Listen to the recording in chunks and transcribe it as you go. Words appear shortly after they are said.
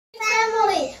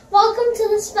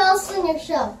Spell Slinger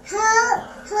Show. Hello,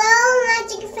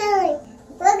 Magic Spelling.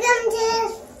 Welcome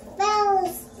to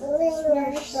Spell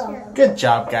Slinger Show. Good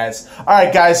job, guys. All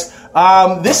right, guys.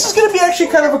 This is going to be actually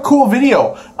kind of a cool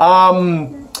video.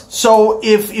 So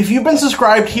if you've been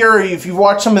subscribed here, or if you've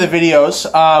watched some of the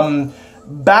videos,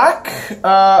 back,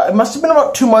 it must have been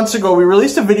about 2 months ago, we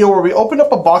released a video where we opened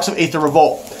up a box of Aether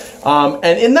Revolt.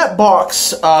 And in that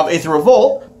box of Aether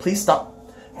Revolt, please stop,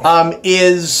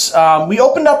 we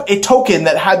opened up a token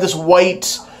that had this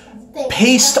white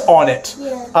paste on it.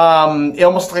 Yeah. It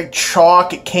almost looked like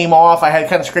chalk. It came off. I had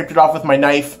kind of scraped it off with my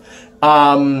knife.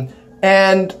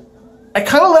 And I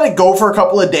kind of let it go for a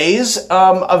couple of days.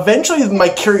 Eventually, my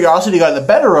curiosity got the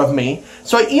better of me.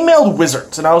 So I emailed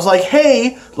Wizards, and I was like,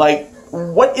 "Hey, like,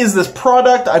 what is this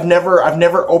product? I've never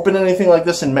opened anything like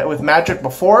this with Magic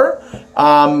before,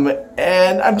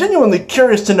 and I'm genuinely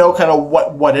curious to know kind of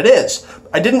what it is."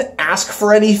 I didn't ask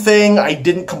for anything. I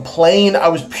didn't complain. It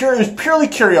was purely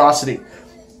curiosity.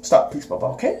 Stop, please,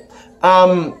 Bubba. Okay.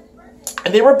 And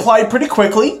they replied pretty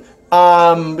quickly.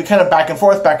 We kind of back and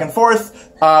forth.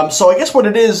 So I guess what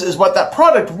it is what that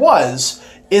product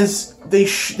is they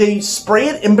spray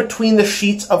it in between the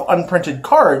sheets of unprinted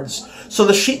cards, so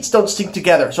the sheets don't stick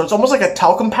together. So it's almost like a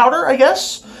talcum powder, I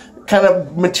guess, kind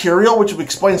of material, which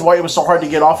explains why it was so hard to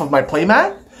get off of my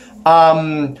playmat.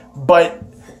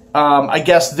 I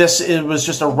guess it was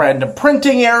just a random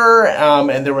printing error,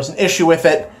 and there was an issue with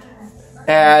it.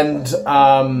 And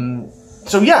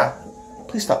so yeah,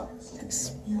 please stop.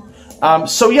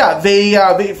 So yeah,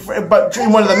 but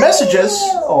in one of the messages,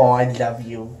 oh, I love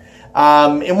you.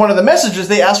 In one of the messages,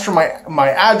 they asked for my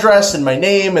address and my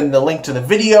name and the link to the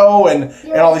video and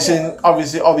all these things,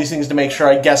 obviously all these things to make sure,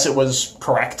 I guess, it was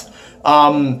correct.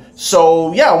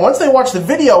 So yeah, once they watched the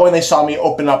video and they saw me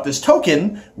open up this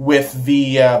token with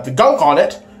the gunk on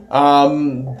it,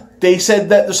 they said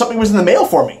that something was in the mail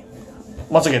for me.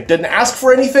 Once again, didn't ask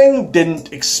for anything,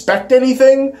 didn't expect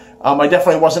anything. I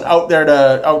definitely wasn't out there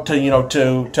to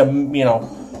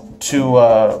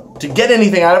get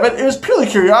anything out of it. It was purely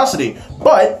curiosity.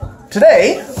 But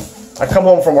today, I come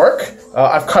home from work.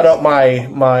 I've cut out my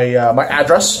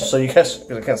address, so you guys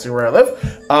can't see where I live.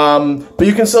 But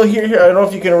you can still hear here. I don't know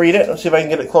if you can read it. Let's see if I can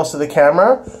get it close to the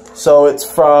camera. So it's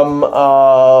from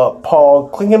Paul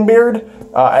Klingenbeard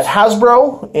at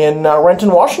Hasbro in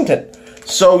Renton, Washington.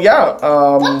 So yeah,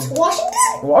 That's Washington?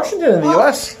 Washington in the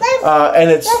U.S. And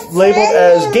it's labeled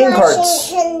as game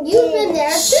cards. You've been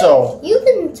there too. So you've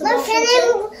been to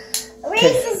Washington.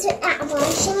 Races at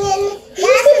Washington.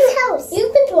 That's his house.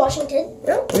 You've been to Washington.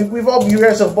 Yeah, you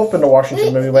guys have both been to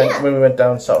Washington when we went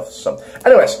down south. So,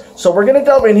 anyways, so we're gonna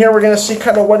delve in here. We're gonna see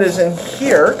kind of what is in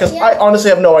here because I honestly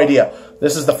have no idea.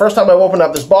 This is the first time I've opened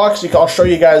up this box. I'll show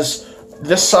you guys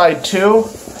this side too.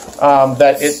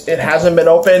 That it hasn't been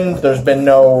opened. There's been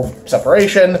no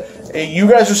separation. You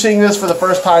guys are seeing this for the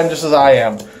first time, just as I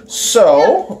am.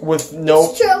 So, with no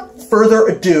further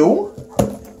ado,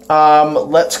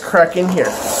 let's crack in here.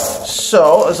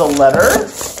 So, there's a letter,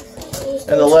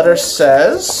 and the letter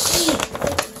says,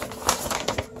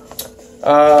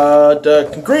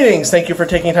 greetings, thank you for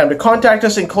taking time to contact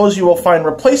us. Enclosed you will find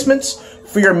replacements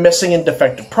for your missing and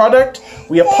defective product.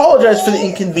 We apologize for the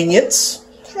inconvenience.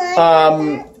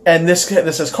 And this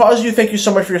has caused you. Thank you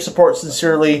so much for your support.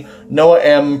 Sincerely, Noah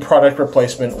M. Product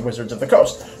Replacement, Wizards of the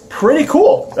Coast. Pretty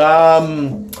cool.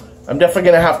 I'm definitely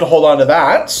gonna have to hold on to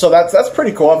that. So that's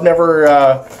pretty cool. I've never.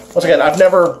 Once again, I've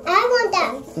never. I want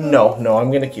that. No,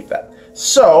 I'm gonna keep that.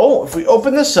 So if we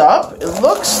open this up, it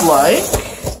looks like.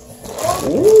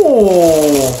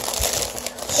 Ooh.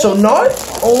 So not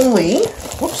only.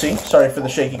 Whoopsie. Sorry for the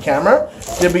shaky camera.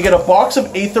 Did we get a box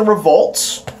of Aether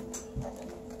Revolts?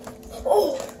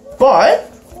 But,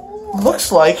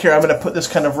 looks like, here, I'm going to put this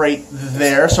kind of right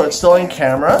there, so it's still in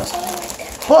camera.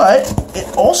 But,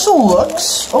 it also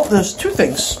looks, oh, there's two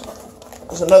things.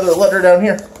 There's another letter down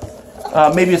here.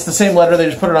 Maybe it's the same letter, they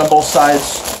just put it on both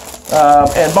sides.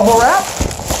 And bubble wrap.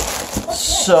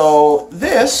 So,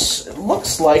 this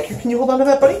looks like, can you hold on to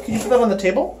that, buddy? Can you put that on the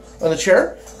table, on the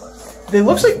chair? It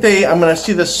looks like I'm going to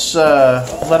see this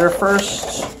letter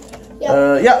first.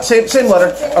 Yeah, same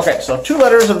letter. Okay, so two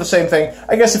letters of the same thing.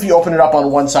 I guess if you open it up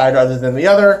on one side rather than the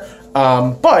other.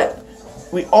 But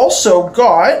we also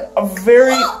got a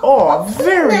very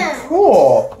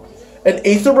cool, an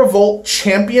Aether Revolt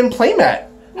Champion playmat.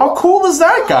 How cool is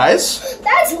that, guys?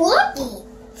 That's lucky.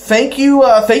 Thank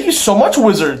you so much,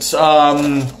 Wizards.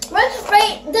 Write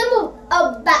them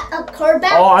a card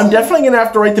back. Oh, I'm definitely gonna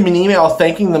have to write them an email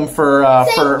thanking them for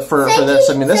this.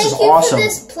 I mean, this is awesome.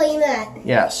 Thank you for this playmat.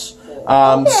 Yes.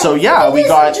 So yeah, we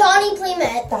got Johnny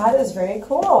playmat. That is very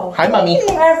cool. Hi, Mummy.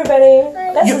 Hi, everybody.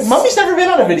 Mummy's never been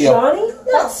on a video. Johnny?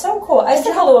 That's so cool. I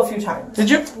said hello a few times. Did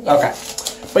you? Okay.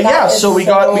 But yeah, so we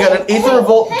got an Aether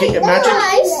Revolt magic.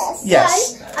 Guys,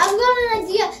 Yes. guys, I've got an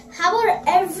idea. How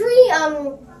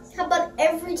about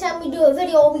every time we do a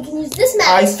video, we can use this map?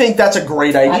 I think that's a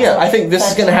great idea. I think this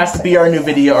is going to have to be our new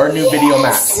video, video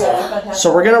map.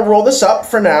 So we're going to roll this up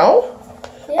for now.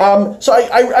 So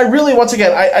I really, once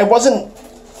again, I wasn't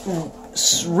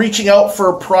reaching out for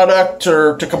a product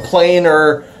or to complain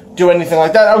or do anything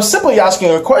like that. I was simply asking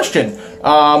a question.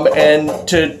 And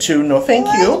no, thank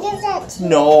you.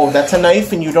 No, that's a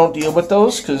knife, and you don't deal with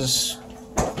those because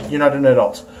you're not an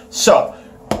adult. So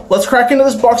let's crack into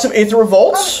this box of Aether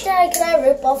Revolts. Oh, Dad, can I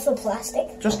rip off the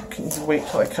plastic? Just wait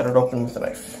till I cut it open with a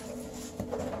knife.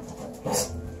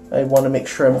 I want to make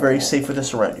sure I'm very safe with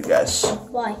this around you guys.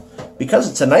 Why? Because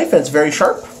it's a knife and it's very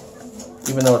sharp,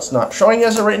 even though it's not showing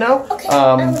as it right now. Okay,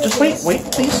 just wait,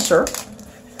 please, sir.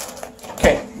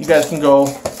 Okay, you guys can go.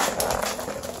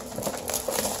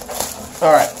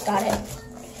 All right. Got it.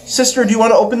 Sister, do you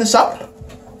want to open this up?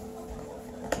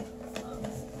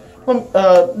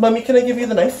 Mummy, can I give you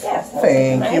the knife? Yes.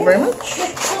 Thank you very much.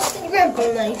 Just grab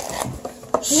the knife.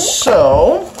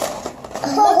 So,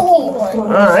 Lucky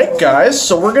one. alright guys,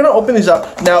 so we're going to open these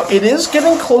up. Now, it is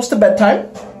getting close to bedtime,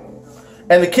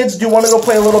 and the kids do want to go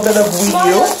play a little bit of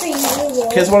Wii U.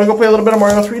 Kids want to go play a little bit of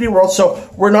Mario 3D World, so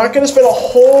we're not going to spend a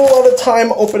whole lot of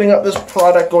time opening up this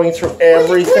product, going through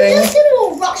everything. We're just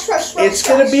going to rush. It's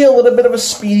going to be a little bit of a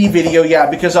speedy video, yeah,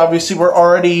 because obviously we're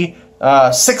already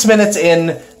 6 minutes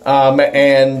in,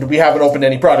 and we haven't opened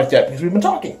any product yet because we've been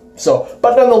talking. So,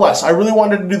 but nonetheless, I really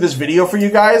wanted to do this video for you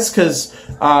guys because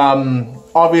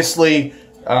obviously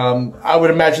I would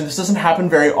imagine this doesn't happen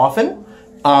very often.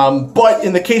 But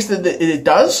in the case that it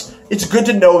does, it's good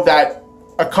to know that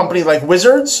a company like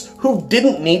Wizards, who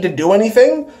didn't need to do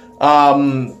anything,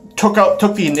 took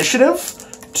the initiative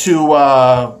to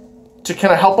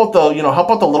kind of help out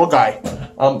the little guy.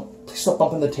 Please stop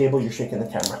bumping the table. You're shaking the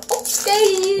camera.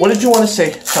 Okay. What did you want to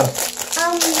say, son?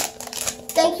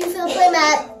 Thank you for the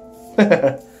playmat.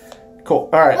 Cool.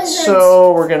 All right. Wizards.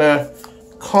 So we're gonna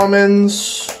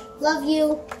commons. Love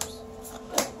you.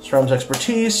 Storm's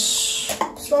expertise.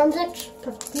 Storm's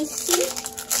expertise.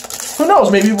 Who knows?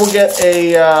 Maybe we'll get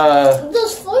a.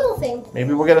 Those foil things.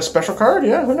 Maybe we'll get a special card.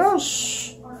 Yeah. Who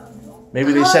knows?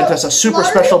 Maybe they sent us a super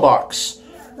lottery? special box.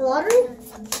 The lottery?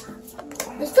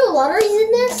 There's still lotteries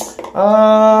in this?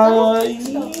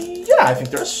 Yeah, I think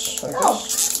there is.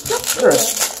 There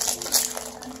is.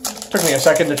 Took me a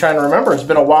second to try and remember. It's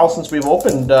been a while since we've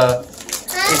opened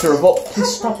Aether Revolt.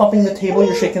 Please stop bumping the table.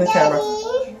 You're shaking the camera.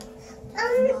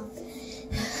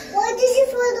 Why did you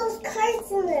put those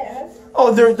cards in there?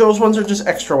 Oh, those ones are just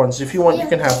extra ones. If you want, you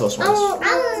can have those ones.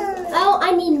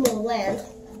 I need more land.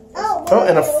 Oh,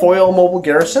 and a foil mobile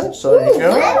garrison. So there you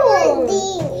go. I want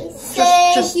these.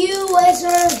 Just- Thank you,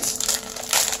 Wizards.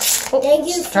 Oh, Thank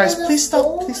you for guys, the please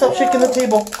stop shaking the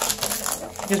table.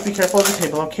 Just be careful of the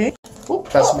table, okay? Oop,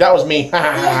 that was me.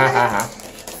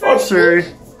 Oh, sorry.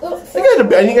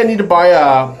 I think I need to buy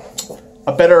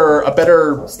a better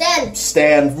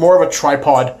stand, more of a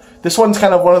tripod. This one's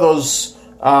kind of one of those.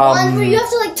 One where you have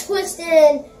to like twist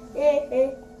it.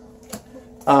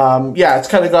 Yeah, it's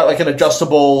kind of got like an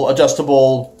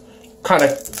adjustable kind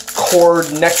of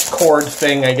neck cord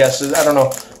thing, I guess. I don't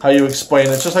know how you explain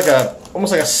it. It's just like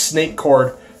almost like a snake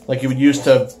cord, like you would use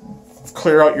to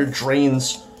clear out your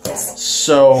drains.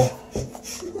 So,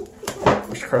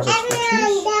 which cards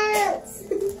Everyone dance.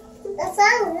 The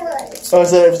song was. oh,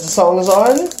 is the song is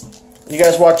on? You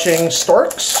guys watching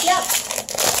Storks? Yep.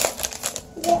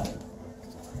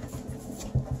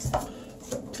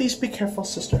 Please be careful,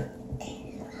 sister.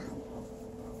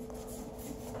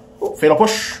 Oh, fatal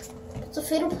push. It's a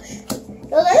fatal push.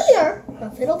 Oh, there we are. A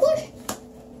fatal push.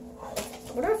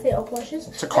 What are fatal pushes?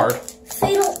 It's a card.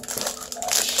 Fatal.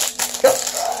 Yep.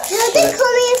 No, they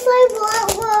call me if I want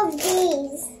one of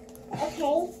these.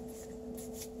 Okay.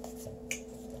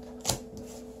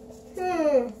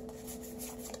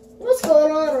 What's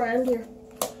going on around here?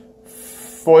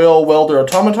 Foil welder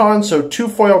automaton. So 2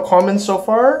 foil commons so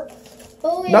far.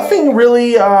 Oh, yeah. Nothing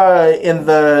really in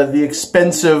the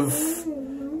expensive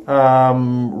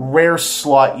rare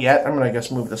slot yet. I'm gonna, I guess,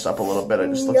 move this up a little bit. I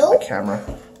just looked at the camera.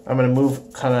 I'm gonna move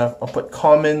I'll put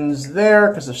commons there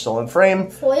because they're still in frame.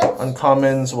 Foils?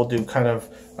 Uncommons, we'll do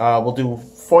we'll do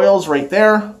foils right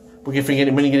there. When you get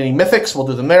any mythics, we'll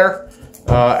do them there.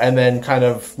 And then kind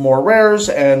of more rares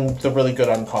and the really good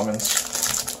uncommons.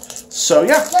 So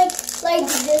yeah. Like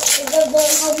this,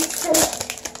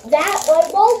 that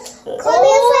light bulb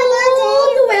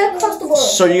all the way across the world.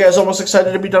 So you guys almost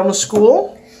excited to be done with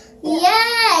school?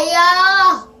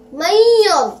 Yeah.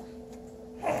 Man.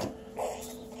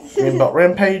 About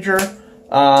Rampager.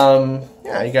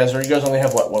 Yeah, you guys only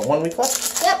have what 1 week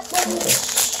left? Yep.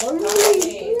 1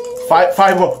 week. Five.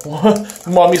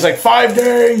 Mommy's like 5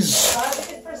 days. 5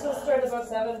 for sister and about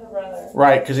 7 for brother.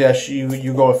 Right, because yeah,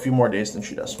 you go a few more days than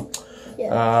she does.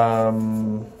 Yeah.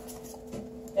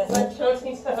 Yes,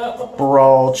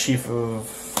 Brawl, Chief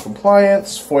of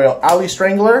Compliance, Foil, Alley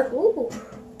Strangler. Ooh.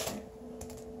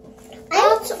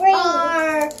 I'm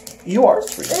 3. You are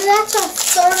 3. That's a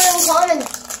third uncommon.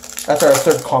 That's our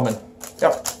 3rd common.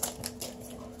 Yep. I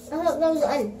thought that was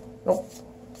N. Nope.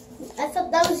 I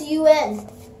thought that was UN.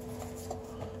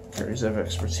 Carries of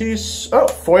Expertise. Oh,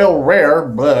 Foil Rare.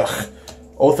 Blech.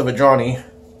 Oath of a Johnny.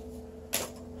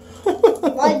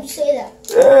 Why'd you say that?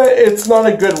 It's not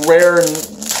a good rare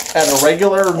at a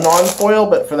regular non-foil,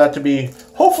 but for that to be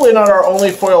hopefully not our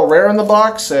only foil rare in the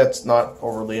box, it's not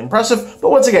overly impressive. But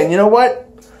once again, you know what?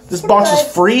 This box is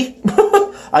free.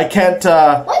 I can't.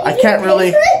 I can't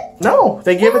really. No,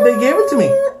 they gave it to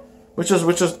me, which is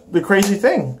the crazy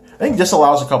thing. I think this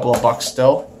allows a couple of bucks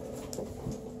still.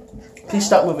 Please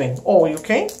stop moving. Oh, are you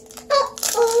okay?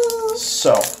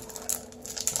 So.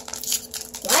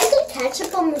 Why is there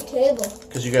ketchup on the table?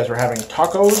 Because you guys were having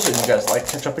tacos and you guys like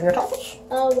ketchup in your tacos.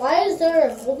 Why is there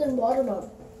a golden water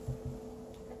bottle?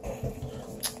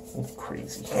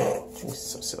 Crazy. He's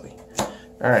so silly.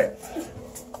 Alright.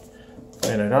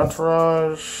 Planet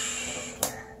Entourage.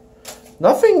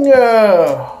 Nothing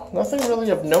really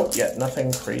of note yet.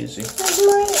 Nothing crazy.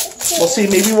 We'll see.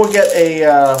 Maybe we'll get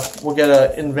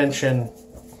a invention.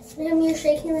 Ma'am, you're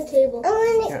shaking the table.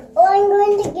 I'm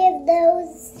going to give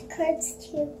those cards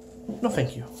to you. No,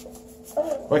 thank you.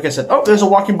 Like I said, oh, there's a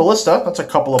walking ballista. That's a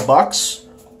couple of bucks.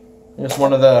 It's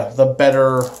one of the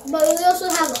better. But we also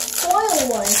have a foil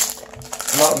one.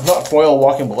 Not foil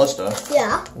walking ballista.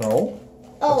 Yeah. No.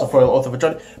 Oh. That's a foil oath of a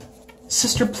Johnny.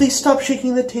 Sister, please stop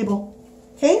shaking the table.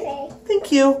 Okay? Okay.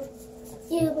 Thank you.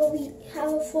 Yeah, but we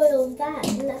have a foil of that,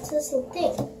 and that's the same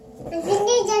thing. I think I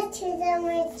just threw them in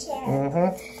my chair.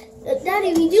 Mm-hmm.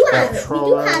 Daddy, we do have it. We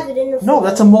do have it in the No,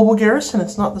 that's a mobile garrison.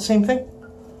 It's not the same thing.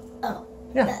 Oh.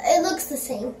 Yeah. It looks the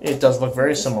same. It does look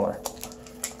very similar.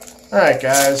 Alright,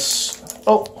 guys.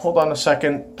 Oh, hold on a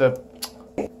second. The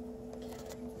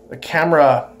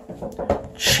camera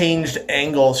changed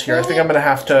angles here. I think I'm going to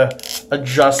have to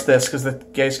adjust this because the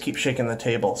guys keep shaking the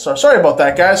table. So sorry about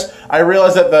that, guys. I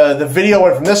realized that the video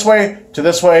went from this way to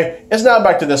this way. It's now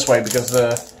back to this way because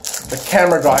the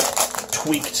camera got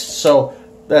tweaked. So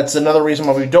that's another reason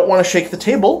why we don't want to shake the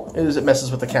table, is it messes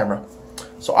with the camera.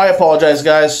 So I apologize,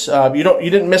 guys. You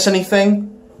didn't miss anything.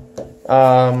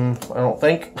 I don't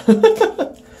think.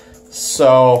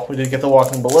 So we did get the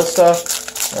walking ballista.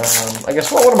 I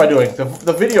guess what am I doing?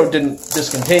 The video didn't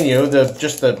discontinue.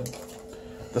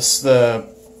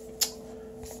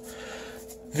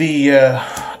 The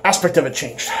aspect of it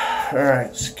changed. All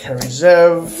right, so carry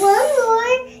Zev. One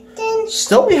more, then. We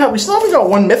still haven't got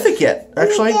one mythic yet.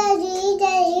 Actually.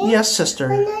 Daddy. Yes, sister.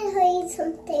 Can I tell you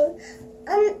something?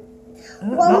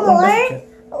 One Not more. mythic yet.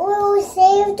 We'll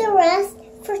save the rest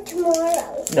for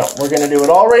tomorrow. No, we're gonna do it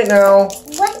all right now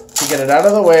What? to get it out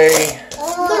of the way.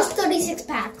 There's 36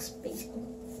 packs, basically.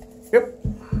 Yep,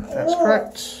 that's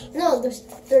correct. No, there's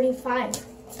 35.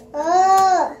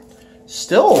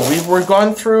 Still, we've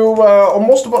gone through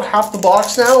almost about half the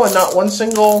box now, and not one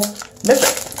single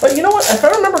mythic. But you know what? If I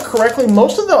remember correctly,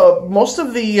 most of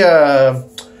the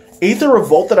Aether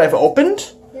Revolt that I've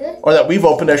opened, or that we've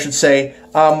opened, I should say,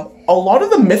 a lot of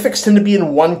the mythics tend to be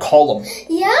in one column.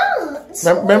 Yeah.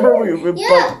 Remember,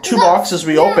 like 2 boxes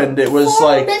we opened. It was 4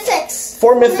 like mythics.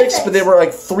 4 mythics, but they were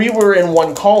like 3 were in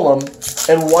one column,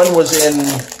 and 1 was in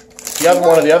the other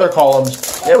one of the other columns.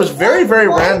 Yeah, it was very, very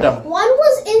random. 1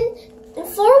 was in 4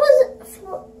 was.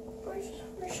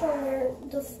 We're sure where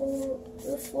the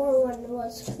 4 one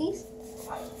was, please.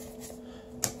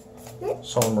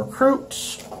 Solemn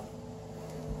Recruit.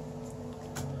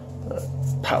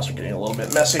 Piles are getting a little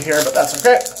bit messy here, but that's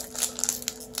okay.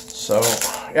 So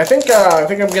I think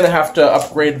I'm gonna have to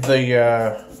upgrade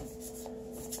the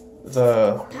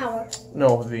Power.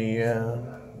 No, the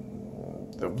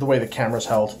way the camera's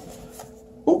held.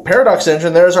 Ooh, Paradox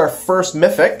Engine. There's our first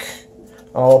mythic.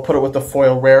 I'll put it with the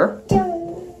foil rare.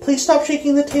 Please stop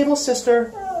shaking the table,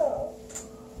 sister.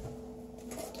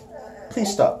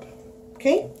 Please stop.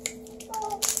 Okay?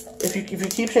 If you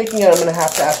keep shaking it, I'm gonna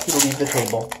have to ask you to leave the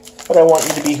table. But I want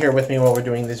you to be here with me while we're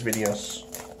doing these videos.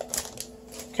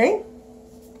 Okay?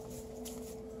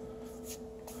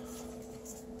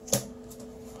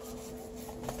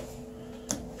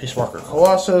 Peace Marker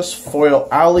Colossus, Foil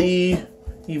Alley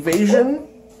Evasion.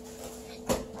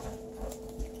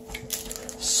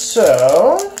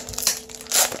 So,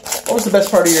 what was the best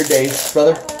part of your day,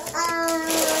 brother?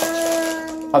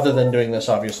 Other than doing this,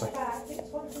 obviously.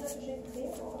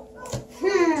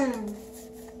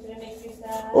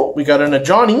 Oh, we got an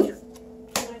Ajani.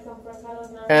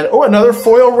 And, oh, another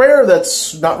foil rare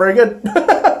that's not very good.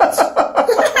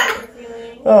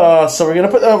 So we're going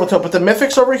to put, we'll put the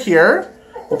mythics over here.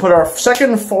 We'll put our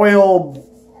second foil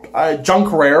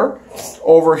junk rare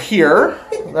over here.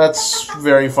 That's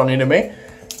very funny to me.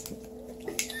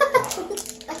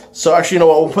 So actually, you know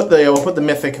what? We'll put the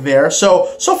mythic there. So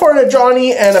far an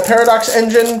Ajani and a Paradox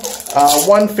Engine,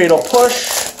 one Fatal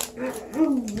Push.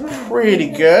 Pretty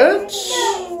good.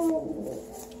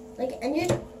 Like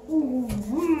engine.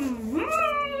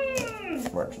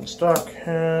 Margin stock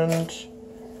and.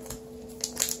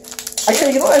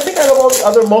 Actually, you know, I think out of all the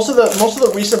other most of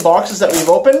the recent boxes that we've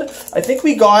opened, I think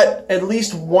we got at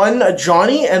least one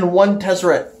Ajani and one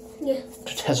Tezzeret. Yeah.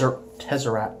 Tezzeret.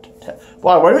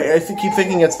 Wow, why do I keep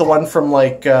thinking it's the one from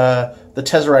like the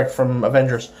Tesseract from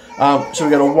Avengers? So we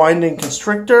got a Winding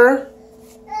Constrictor.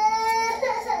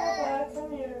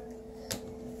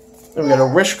 And we got a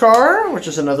Rishkar, which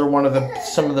is another one of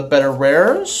some of the better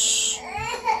rares.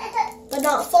 But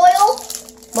not foil.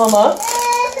 Mama.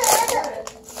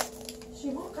 She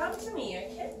won't come to me. I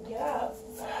can't get up.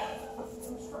 I'm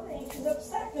trying. She's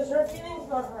upset because her feelings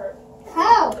got hurt.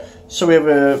 How? So we have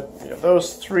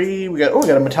those three. We got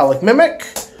a Metallic Mimic,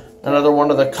 another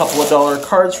one of the couple of dollar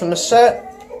cards from the set.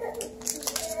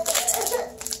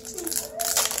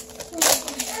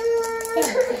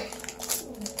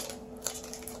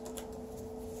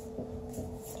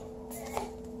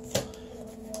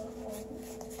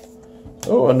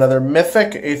 Oh, another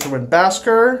Mythic, Aetherwind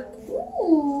Basker.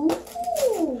 Ooh.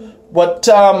 What?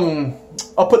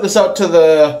 I'll put this out to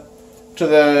the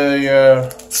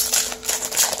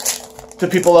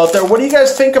people out there. What do you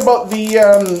guys think about the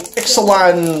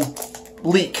Ixalan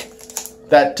leak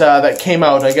that came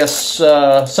out? I guess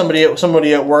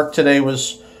somebody at work today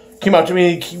came out to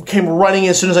me. He came running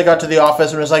as soon as I got to the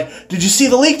office and was like, "Did you see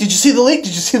the leak? Did you see the leak?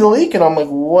 Did you see the leak?" And I'm like,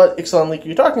 "What Ixalan leak are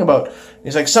you talking about?" And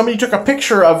he's like, "Somebody took a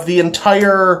picture of the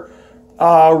entire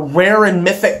rare and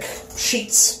mythic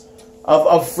sheets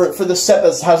for the set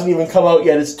that hasn't even come out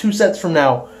yet. It's 2 sets from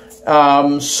now."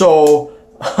 So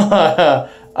that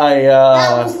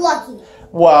was lucky.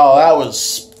 Well, that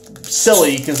was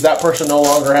silly because that person no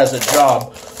longer has a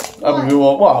job.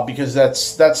 Well, because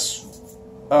that's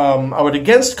I would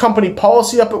against company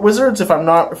policy up at Wizards. If I'm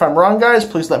wrong, guys,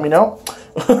 please let me know.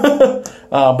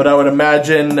 But I would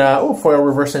imagine foil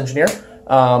reverse engineer.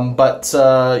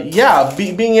 Yeah,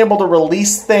 being able to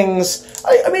release things,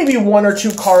 maybe 1 or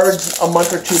 2 cards a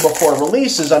month or 2 before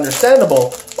release is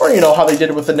understandable. Or you know how they did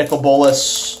it with the Nicol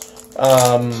Bolas.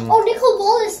 Nicol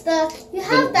Bolas, you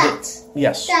have that.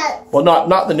 Yes. Well,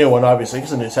 not the new one, obviously,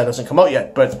 because the new set hasn't come out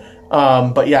yet. But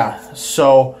yeah.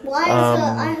 So. Why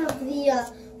I have the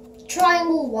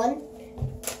triangle one.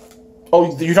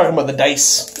 Oh, you're talking about the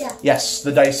dice. Yeah. Yes,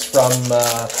 the dice from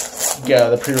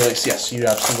the pre-release. Yes, you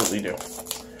absolutely do.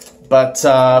 But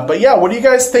yeah, what do you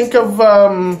guys think of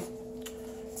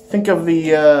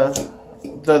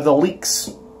the leaks?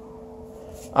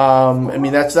 I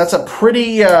mean, that's a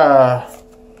pretty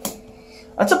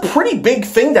big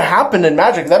thing to happen in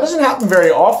Magic. That doesn't happen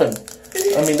very often.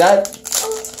 I mean,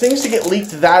 things to get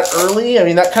leaked that early. I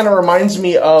mean, that kind of reminds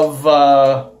me of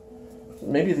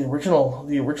maybe the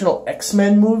original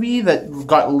X-Men movie that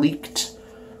got leaked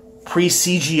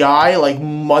pre-CGI, like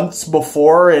months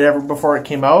before it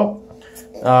came out.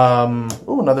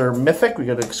 Another Mythic. We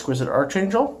got an Exquisite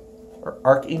Archangel, or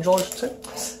Archangel, I should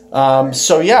say.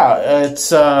 So yeah,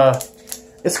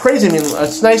 it's crazy. I mean,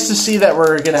 it's nice to see that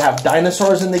we're gonna have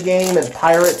dinosaurs in the game and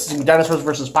pirates, dinosaurs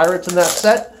versus pirates in that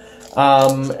set.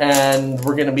 And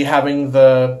we're gonna be having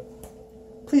the.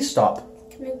 Please stop.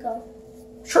 Can I go?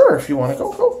 Sure, if you want to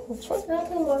go. That's fine.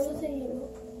 Nothing wrong with you.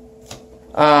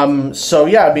 So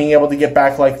yeah, being able to get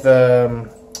back like the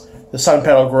Sun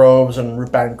Petal Groves and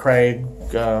Rootbound Crag,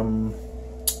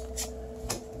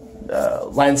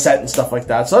 Lancet and stuff like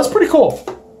that. So that's pretty cool.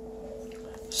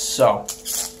 So, I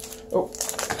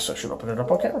guess I should open it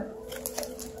up on camera.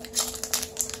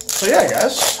 So yeah,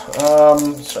 guys.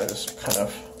 So I just kind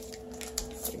of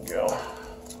there you go.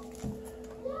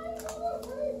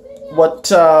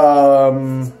 What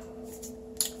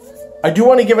I do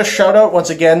want to give a shout out once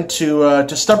again to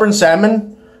Stubborn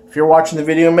Salmon. If you're watching the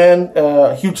video, man,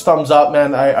 huge thumbs up,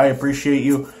 man. I appreciate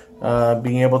you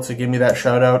being able to give me that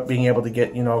shout out, being able to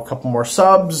get a couple more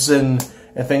subs and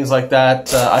and things like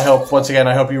that. I hope, once again,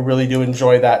 I hope you really do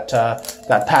enjoy that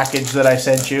that package that I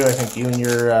sent you. I think you and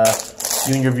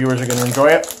your viewers are going to enjoy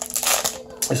it.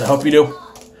 At least I hope you do.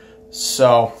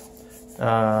 So,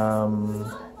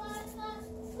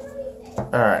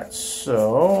 alright,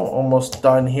 so almost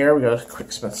done here. We got a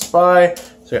quick Smith Spy.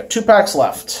 So we got 2 packs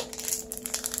left.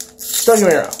 Don't get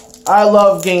me wrong, I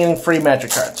love gaining free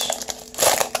magic cards.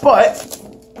 But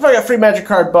if I got a free magic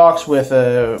card box with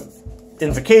a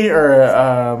invocation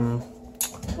or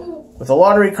with a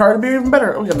lottery card, it'd be even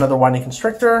better. We got another Winding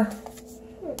Constrictor.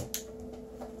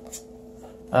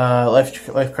 Life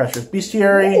Crasher's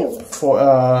Bestiary.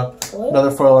 Another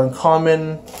foil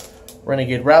uncommon.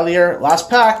 Renegade Rallier. Last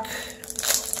pack.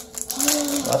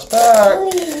 Last pack.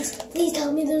 Please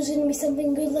tell me there's going to be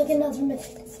something good like another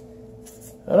mythic.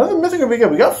 Another mythic would be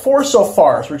good. We got 4 so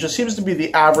far, which just seems to be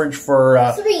the average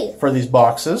for 3 for these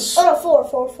boxes. Oh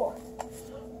no, 4.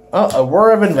 A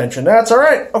Whir of Invention. That's all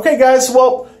right. Okay, guys.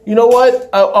 Well, you know what?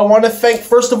 I want to thank,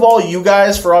 first of all, you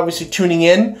guys for obviously tuning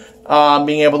in,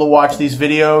 being able to watch these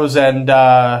videos. And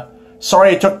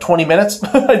sorry it took 20 minutes.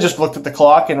 I just looked at the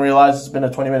clock and realized it's been a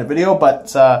 20-minute video, but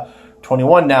it's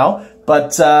 21 now.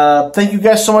 But thank you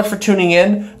guys so much for tuning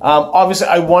in. Obviously,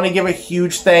 I want to give a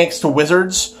huge thanks to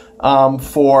Wizards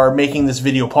for making this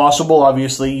video possible.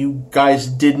 Obviously, you guys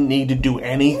didn't need to do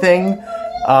anything,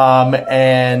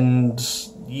 and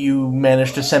you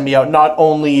managed to send me out not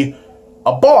only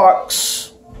a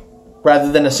box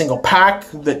rather than a single pack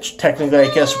that technically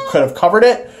I guess could have covered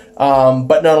it,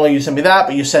 but not only you send me that,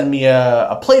 but you send me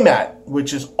a playmat,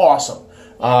 which is awesome.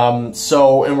 And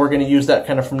we're going to use that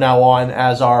kind of from now on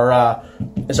as our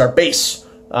base.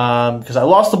 Because I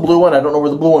lost the blue one. I don't know where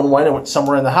the blue one went. It went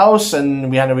somewhere in the house, and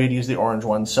we had to use the orange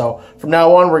one. So from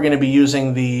now on, we're going to be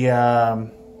using the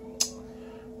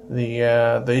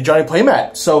Johnny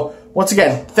playmat. So once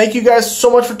again, thank you guys so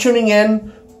much for tuning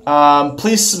in.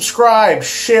 Please subscribe,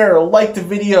 share, like the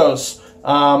videos.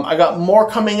 I got more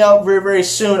coming out very, very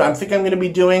soon. I think I'm going to be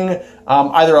doing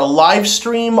either a live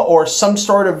stream or some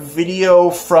sort of video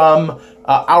from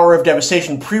Hour of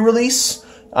Devastation pre-release.